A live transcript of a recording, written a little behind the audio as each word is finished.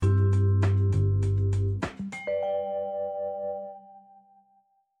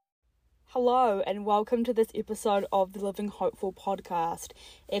Hello and welcome to this episode of the Living Hopeful podcast.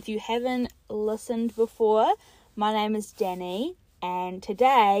 If you haven't listened before, my name is Danny and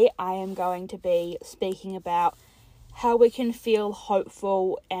today I am going to be speaking about how we can feel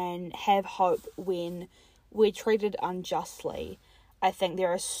hopeful and have hope when we're treated unjustly. I think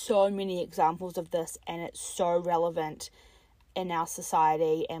there are so many examples of this and it's so relevant in our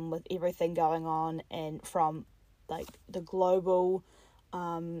society and with everything going on and from like the globally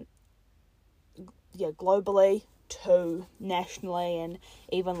to nationally and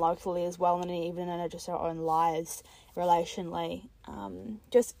even locally as well, and even in just our own lives relationally,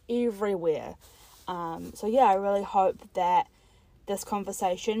 just everywhere. I really hope that this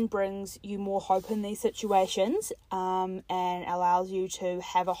conversation brings you more hope in these situations, and allows you to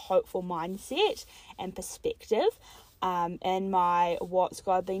have a hopeful mindset and perspective. In my What's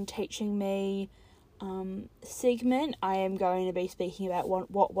God Been Teaching Me segment, I am going to be speaking about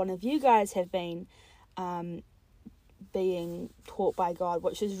what one of you guys have been being taught by God,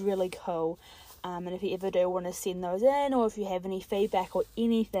 which is really cool. And if you ever do want to send those in, or if you have any feedback or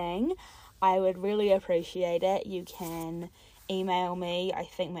anything, I would really appreciate it. You can email me. I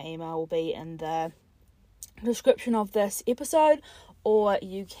think my email will be in the description of this episode, or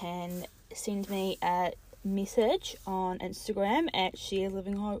you can send me a message on Instagram at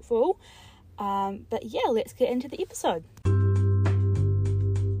 @ShareLivingHopeful. But yeah, let's get into the episode.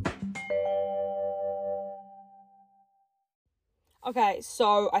 Okay,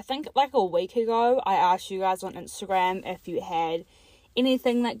 so I think like a week ago, I asked you guys on Instagram if you had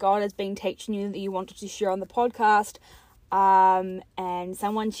anything that God has been teaching you that you wanted to share on the podcast. And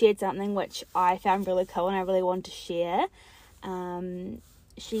someone shared something which I found really cool and I really wanted to share.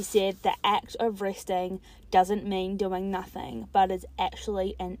 She said the act of resting doesn't mean doing nothing, but is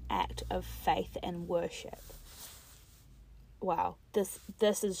actually an act of faith and worship. Wow, this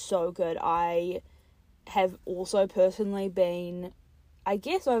is so good. I have also personally been, I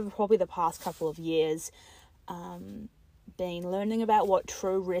guess over probably the past couple of years, been learning about what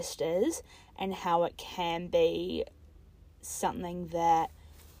true rest is and how it can be something that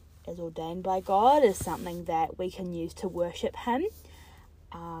is ordained by God, is something that we can use to worship Him.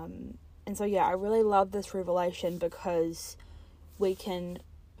 I really love this revelation because we can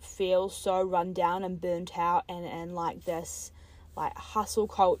feel so run down and burnt out and like this like hustle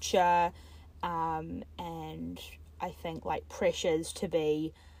culture, and I think like pressures to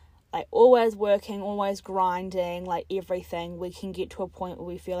be like always working, always grinding, like everything. We can get to a point where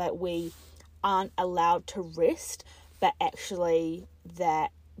we feel like we aren't allowed to rest, but actually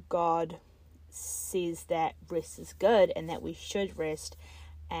that God says that rest is good and that we should rest.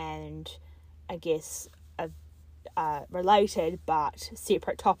 And I guess a related but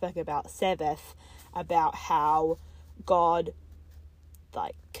separate topic about Sabbath, about how God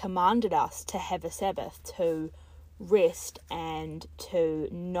like commanded us to have a Sabbath, to rest and to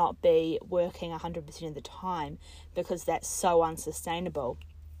not be working 100% of the time because that's so unsustainable.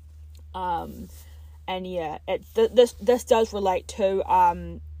 This does relate to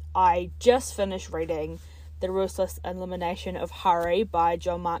I just finished reading The Ruthless Elimination of Hurry by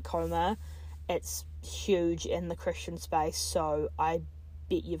John Mark Comer. It's huge in the Christian space, so I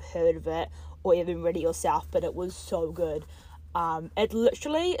bet you've heard of it or even read it yourself, but it was so good. It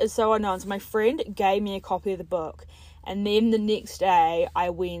literally is so unknown. So my friend gave me a copy of the book, and then the next day I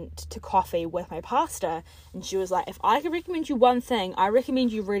went to coffee with my pastor, and she was like, if I could recommend you one thing, I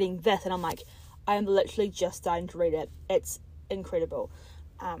recommend you reading this. And I'm like, I am literally just starting to read it. It's incredible.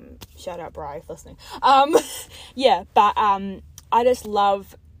 Shout out Bri for listening. I just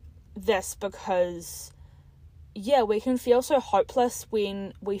love this because we can feel so hopeless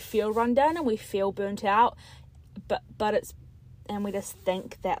when we feel run down and we feel burnt out, and we just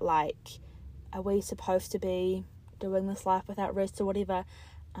think that like, are we supposed to be doing this life without rest or whatever?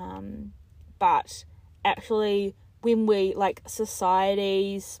 But actually when we like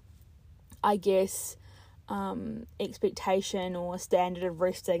society's, I guess, expectation or standard of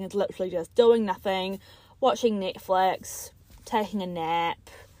resting is literally just doing nothing, watching Netflix, taking a nap.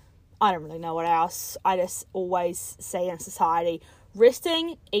 I don't really know what else. I just always say in society,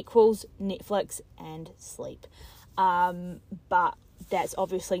 resting equals Netflix and sleep. But that's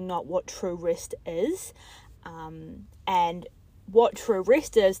obviously not what true rest is. And what true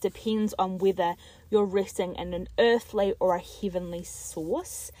rest is depends on whether you're resting in an earthly or a heavenly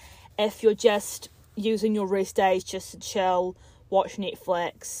source. If you're just using your rest days just to chill, watch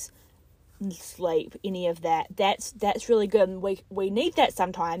Netflix, sleep, any of that, that's really good, and we need that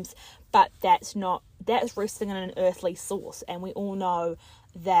sometimes, but that's resting in an earthly source. And we all know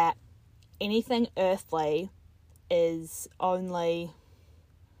that anything earthly is only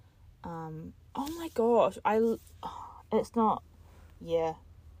Oh my gosh, it's not, yeah,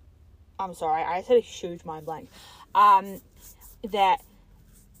 I'm sorry, I had a huge mind blank. That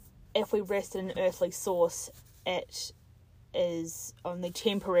if we rest in an earthly source, it is only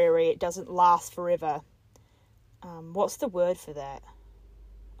temporary, it doesn't last forever. What's the word for that?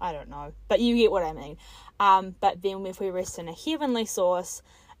 I don't know, but you get what I mean. But then if we rest in a heavenly source,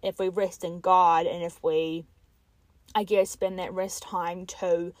 if we rest in God, and if we, I guess, spend that rest time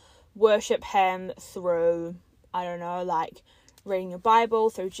to worship him through, I don't know, like reading your Bible,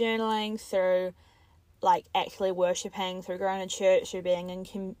 through journaling, through like actually worshipping, through going to church, through being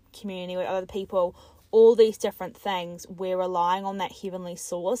in community with other people, all these different things, we're relying on that heavenly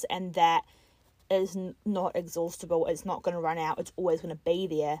source, and that is not exhaustible. It's not going to run out. It's always going to be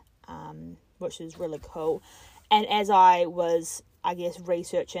there, which is really cool. And as I was, I guess,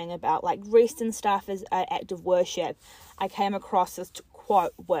 researching about like rest and stuff as an act of worship, I came across this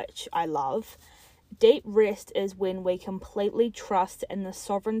quote which I love. Deep rest is when we completely trust in the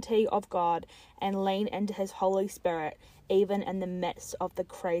sovereignty of God and lean into his Holy Spirit, even in the midst of the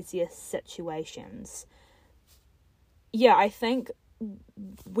craziest situations. Yeah, I think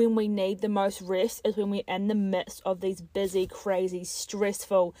when we need the most rest is when we're in the midst of these busy, crazy,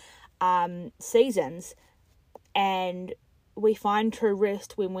 stressful seasons, and we find true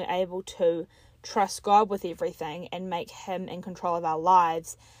rest when we're able to trust God with everything and make him in control of our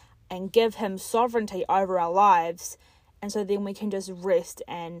lives and give him sovereignty over our lives. And so then we can just rest,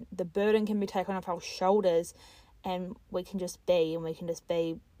 and the burden can be taken off our shoulders, and we can just be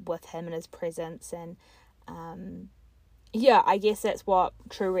with him in his presence. And yeah, I guess that's what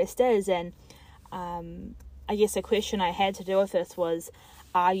true rest is. And I guess the question I had to do with this was,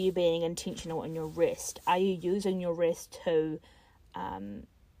 are you being intentional in your rest? Are you using your rest to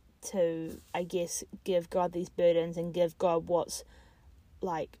I guess, give God these burdens and give God what's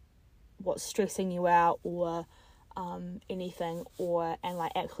stressing you out, or anything,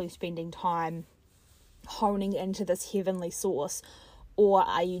 and actually spending time honing into this heavenly source? Or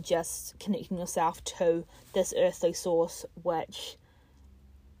are you just connecting yourself to this earthly source, which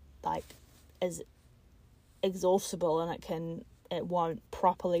is exhaustible, and it won't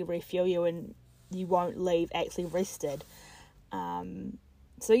properly refuel you, and you won't leave actually rested?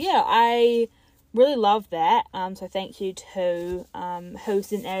 So yeah, I really love that. So thank you to who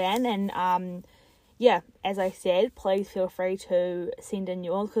sent that in, and yeah, as I said, please feel free to send in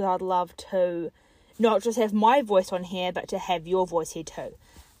yours, because I'd love to not just have my voice on here, but to have your voice here too.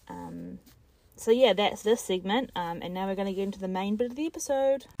 So yeah, that's this segment, and now we're going to get into the main bit of the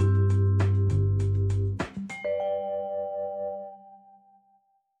episode.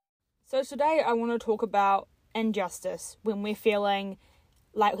 So today I want to talk about injustice, when we're feeling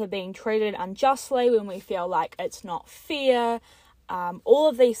like we're being treated unjustly, when we feel like it's not fair. All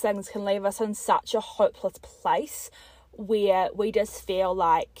of these things can leave us in such a hopeless place, where we just feel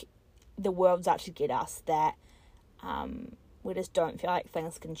like the world's out to get us, that we just don't feel like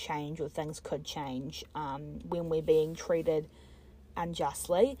things can change, or things could change when we're being treated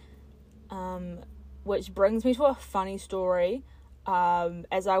unjustly. Which brings me to a funny story.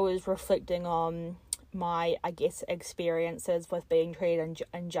 As I was reflecting on my, I guess, experiences with being treated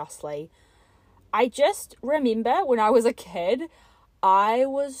unjustly, I just remember when I was a kid, I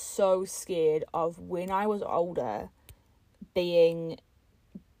was so scared of, when I was older, being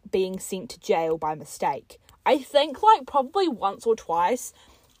sent to jail by mistake. I think probably once or twice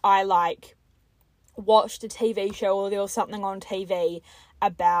I watched a TV show, or there was something on TV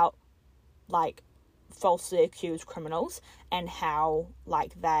about falsely accused criminals, and how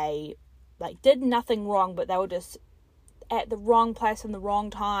they did nothing wrong, but they were just at the wrong place in the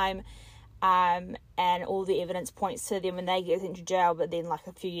wrong time, and all the evidence points to them, and they get sent to jail, but then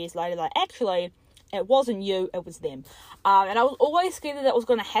a few years later, actually, it wasn't you, it was them. And I was always scared that was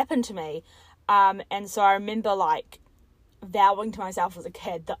going to happen to me. And so I remember vowing to myself as a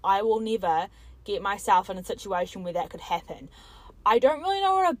kid that I will never get myself in a situation where that could happen. I don't really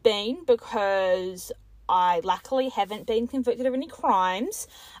know where I've been, because I luckily haven't been convicted of any crimes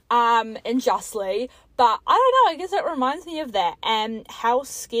unjustly, but I don't know, I guess it reminds me of that, and how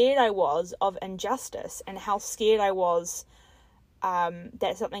scared I was of injustice, and how scared I was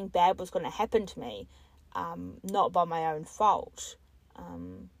that something bad was going to happen to me, not by my own fault. I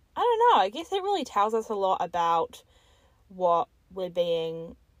don't know, I guess it really tells us a lot about what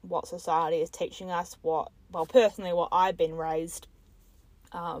society is teaching us, personally what I've been raised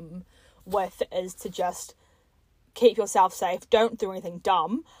with, is to just keep yourself safe, don't do anything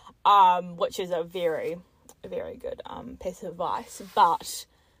dumb, which is a very, very good piece of advice, but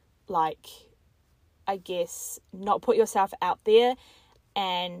I guess not put yourself out there,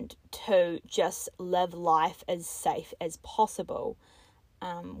 and to just live life as safe as possible,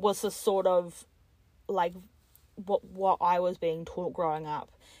 was the sort of like what I was being taught growing up.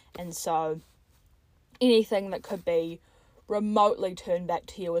 And so anything that could be remotely turned back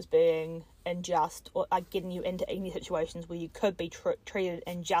to you as being unjust, or like getting you into any situations where you could be treated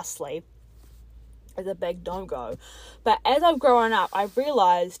unjustly, is a big no-go. But as I've grown up, I've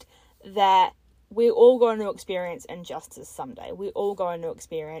realised that we're all going to experience injustice someday. We're all going to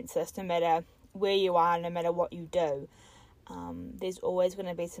experience this, no matter where you are, no matter what you do. There's always going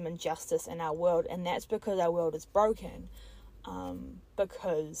to be some injustice in our world, and that's because our world is broken,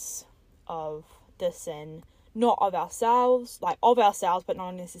 because of the sin, not of ourselves, but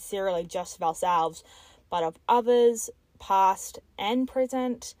not necessarily just of ourselves, but of others, past and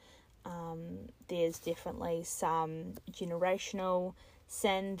present. There's definitely some generational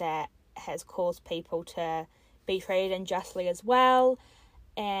sin that has caused people to be treated unjustly as well,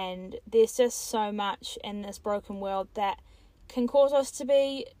 and there's just so much in this broken world that can cause us to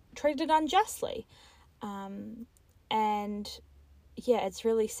be treated unjustly, and yeah, it's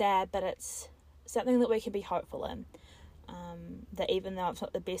really sad, but it's something that we can be hopeful in, that even though it's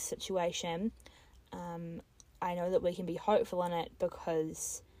not the best situation, I know that we can be hopeful in it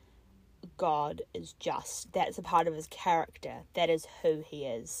because God is just. That's a part of his character. That is who he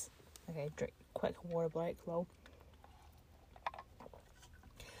is. Okay, drink quick water break, lol.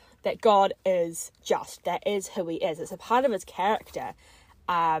 That God is just. That is who he is. It's a part of his character.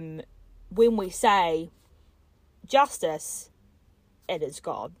 When we say justice, it is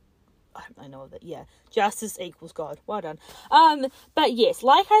God. I know that, yeah. Justice equals God. Well done. But yes,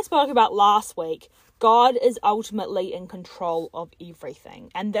 like I spoke about last week, God is ultimately in control of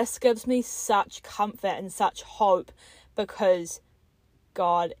everything. And this gives me such comfort and such hope, because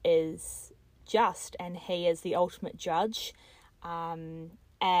God is just and he is the ultimate judge.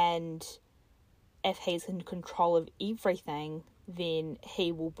 And if he's in control of everything, then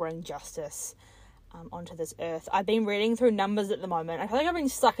he will bring justice onto this earth. I've been reading through Numbers at the moment. I feel like I've been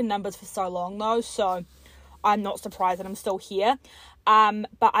stuck in Numbers for so long though, so I'm not surprised that I'm still here.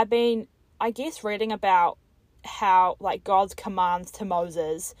 But I've been, I guess, reading about how, like, God's commands to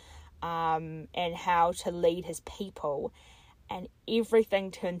Moses, and how to lead his people, and everything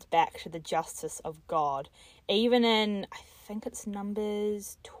turns back to the justice of God. Even in, I think it's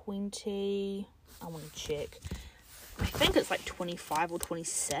Numbers 20, I want to check. I think it's like 25 or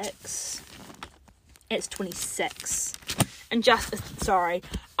 26. It's 26.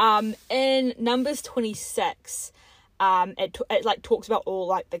 And in Numbers 26, it like talks about all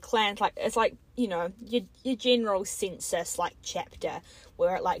like the clans, like it's like, you know, your general census like chapter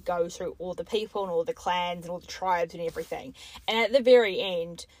where it like goes through all the people and all the clans and all the tribes and everything. And at the very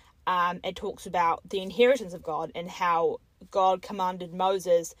end, it talks about the inheritance of God and how God commanded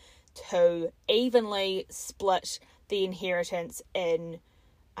Moses to evenly split the inheritance in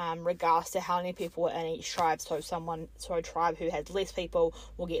regards to how many people were in each tribe. So a tribe who has less people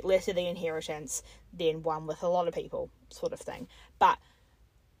will get less of the inheritance than one with a lot of people, sort of thing. But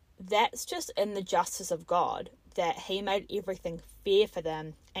that's just in the justice of God, that he made everything fair for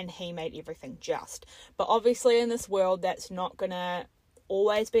them and he made everything just. But obviously in this world, that's not going to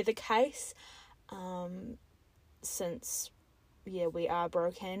always be the case, since, yeah, we are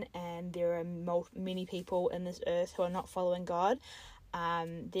broken and there are many people in this earth who are not following God.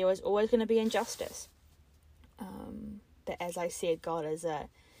 There is always going to be injustice. But as I said, God is a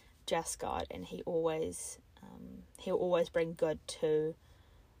just God, and he'll always bring good to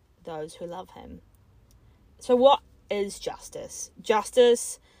those who love him. So what is justice?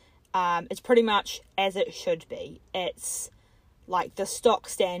 Justice is pretty much as it should be. It's like the stock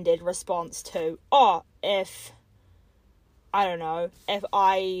standard response to, if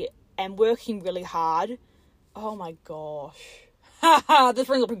I am working really hard, oh my gosh, this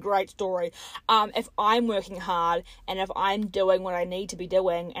brings up a great story. If I'm working hard and if I'm doing what I need to be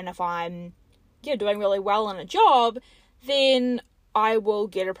doing and if I'm doing really well in a job, then I will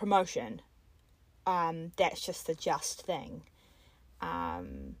get a promotion. That's just the just thing.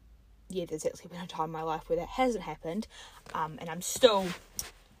 There's actually been a time in my life where that hasn't happened, and I'm still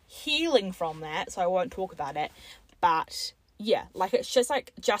healing from that, so I won't talk about it. But yeah, like, it's just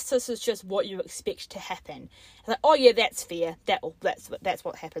like justice is just what you expect to happen. It's like, oh yeah, that's fair. That's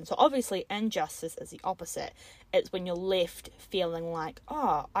what happens. So obviously injustice is the opposite. It's when you're left feeling like,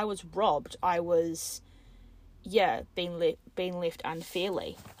 oh, I was robbed. I was, being left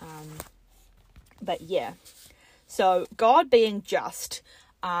unfairly. But yeah, so God being just,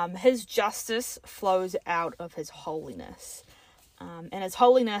 his justice flows out of his holiness. And his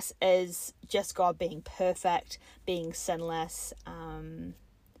holiness is just God being perfect, being sinless.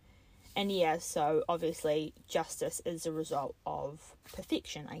 And yeah, so obviously justice is a result of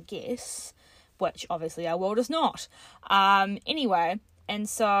perfection, I guess, which obviously our world is not. Anyway, and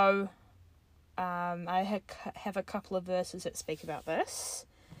so I have a couple of verses that speak about this.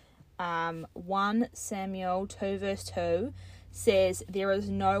 1 Samuel 2 verse 2 says, "There is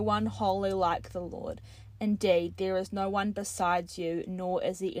no one holy like the Lord. Indeed, there is no one besides you, nor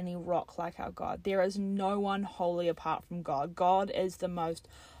is there any rock like our God." There is no one holy apart from God. God is the most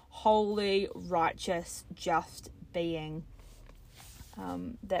holy, righteous, just being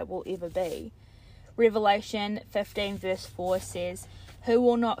that will ever be. Revelation 15 verse 4 says, "Who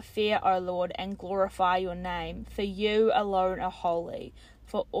will not fear, O Lord, and glorify your name? For you alone are holy.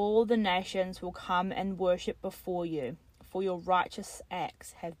 For all the nations will come and worship before you, for your righteous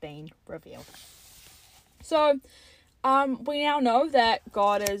acts have been revealed." So, we now know that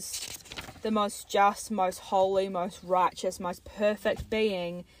God is the most just, most holy, most righteous, most perfect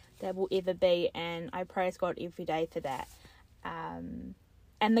being that will ever be, and I praise God every day for that. And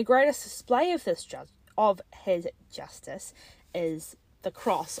the greatest display of his justice is the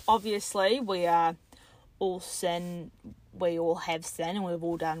cross. Obviously, we are all sin. We all have sin, and we've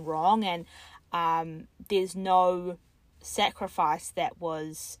all done wrong. And there's no sacrifice that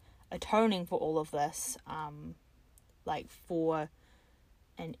was atoning for all of this. For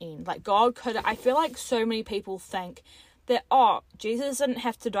an end. Like God could. I feel like so many people think that Jesus didn't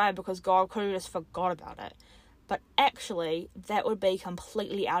have to die because God could have just forgot about it. But actually, that would be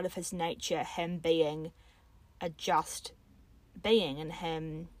completely out of his nature, him being a just being and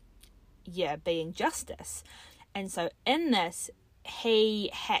him, being justice. And so in this, there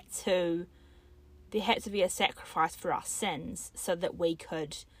had to be a sacrifice for our sins so that we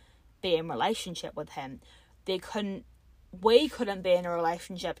could be in relationship with him. We couldn't be in a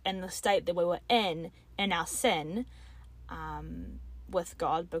relationship in the state that we were in our sin, with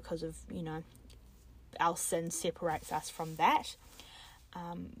God, because of, our sin separates us from that.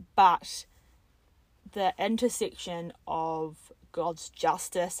 But the intersection of God's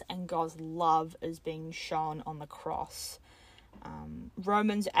justice and God's love is being shown on the cross.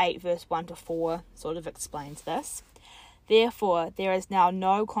 Romans 8 verse 1 to 4 sort of explains this. "Therefore, there is now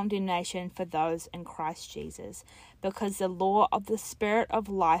no condemnation for those in Christ Jesus, because the law of the Spirit of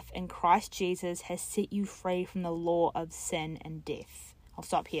life in Christ Jesus has set you free from the law of sin and death." I'll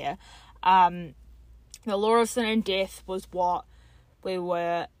stop here. The law of sin and death was what we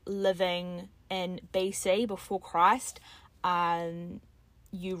were living in BC, before Christ.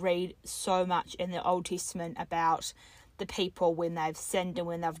 You read so much in the Old Testament about the people when they've sinned and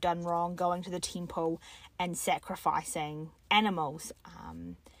when they've done wrong, going to the temple and sacrificing animals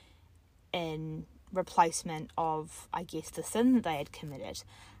in replacement of, I guess, the sin that they had committed.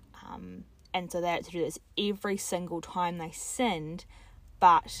 And so they had to do this every single time they sinned,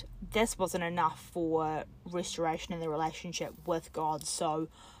 but this wasn't enough for restoration in the relationship with God, so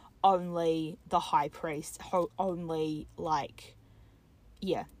only the high priest,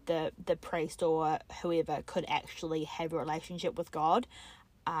 the priest or whoever could actually have a relationship with God,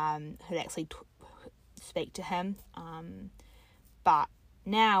 who'd actually speak to him. But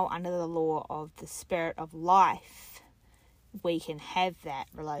now, under the law of the Spirit of life, we can have that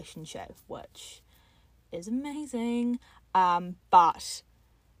relationship, which is amazing. But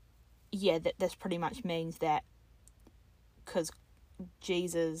this pretty much means that because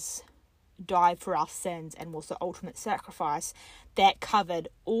Jesus died for our sins and was the ultimate sacrifice, that covered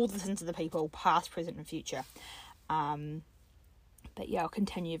all the sins of the people, past, present, and future. But I'll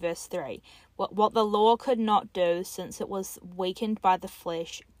continue. Verse 3. What the law could not do, since it was weakened by the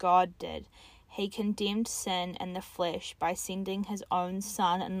flesh, God did. He condemned sin in the flesh by sending his own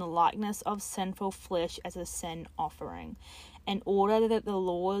Son in the likeness of sinful flesh as a sin offering, in order that the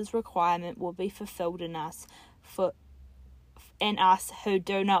law's requirement will be fulfilled in us, who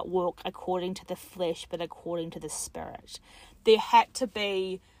do not walk according to the flesh, but according to the Spirit. There had to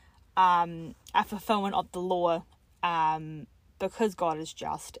be a fulfillment of the law, because God is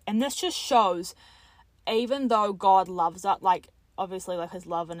just. And this just shows, even though God loves us, obviously, his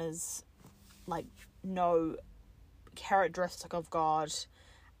love and his, no characteristic of God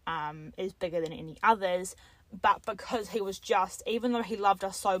is bigger than any others, but because he was just, even though he loved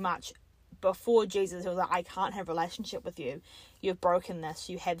us so much before Jesus, he was like, I can't have a relationship with you. You've broken this.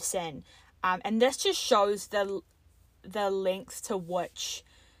 You have sin. And this just shows the lengths to which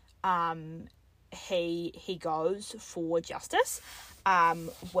he goes for justice,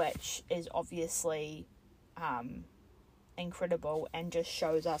 which is obviously incredible, and just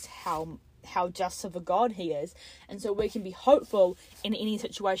shows us how how just of a God he is. And so we can be hopeful in any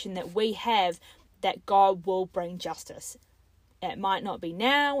situation that we have that God will bring justice. It might not be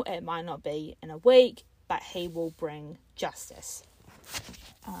now, it might not be in a week, but he will bring justice.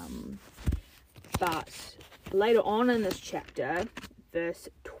 But later on in this chapter, verse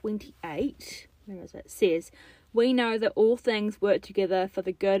 28, where is it? Says, "We know that all things work together for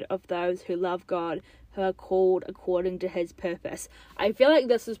the good of those who love God, who are called according to his purpose." I feel like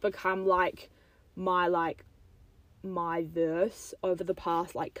this has become my verse over the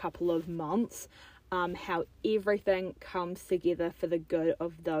past couple of months. How everything comes together for the good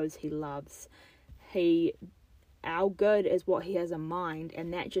of those he loves. Our good is what he has in mind,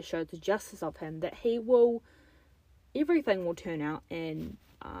 and that just shows the justice of him, that everything will turn out in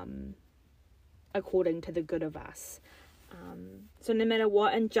according to the good of us. So no matter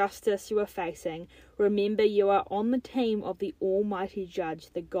what injustice you are facing, remember you are on the team of the Almighty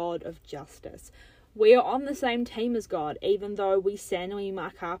Judge, the God of justice. We are on the same team as God, even though we sin and we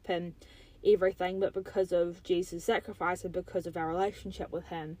muck up and everything, but because of Jesus' sacrifice and because of our relationship with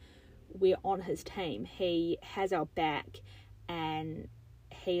him, we're on his team. He has our back, and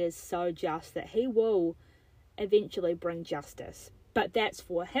he is so just that he will eventually bring justice. But that's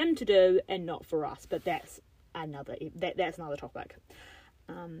for him to do and not for us. But that's another topic.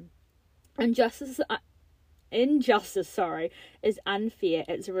 Injustice is unfair.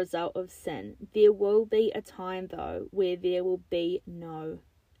 It's a result of sin. There will be a time though where there will be no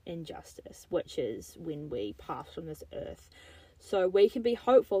injustice, which is when we pass from this earth. So we can be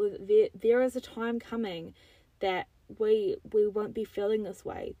hopeful that there is a time coming that we won't be feeling this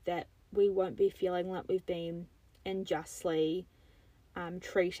way, that we won't be feeling like we've been unjustly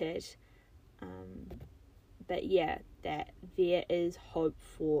treated. But yeah, that there is hope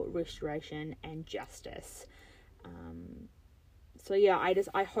for restoration and justice. So yeah,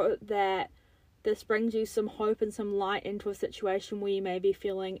 I hope that this brings you some hope and some light into a situation where you may be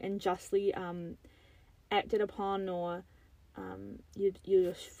feeling unjustly acted upon, or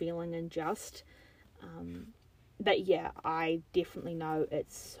you're just feeling unjust. But yeah, I definitely know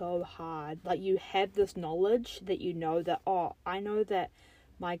it's so hard. You have this knowledge that you know that, I know that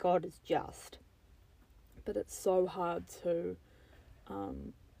my God is just. But it's so hard to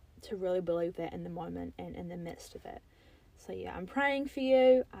really believe that in the moment and in the midst of it. So yeah, I'm praying for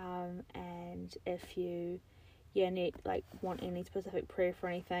you. And if you need want any specific prayer for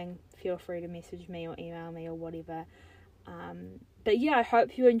anything, feel free to message me or email me or whatever. But yeah, I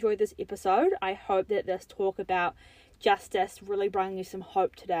hope you enjoyed this episode. I hope that this talk about justice really brought you some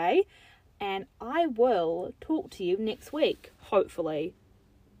hope today. And I will talk to you next week, hopefully.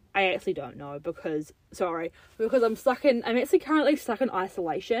 I actually don't know because I'm actually currently stuck in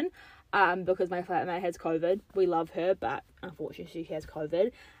isolation, because my flatmate has COVID. We love her, but unfortunately she has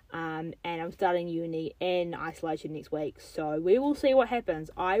COVID. And I'm starting uni in isolation next week. So we will see what happens.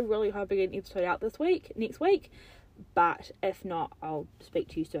 I really hope I get an episode out next week. But if not, I'll speak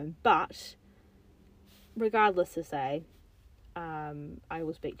to you soon. But regardless to say, I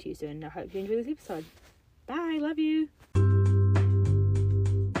will speak to you soon. I hope you enjoy this episode. Bye, love you.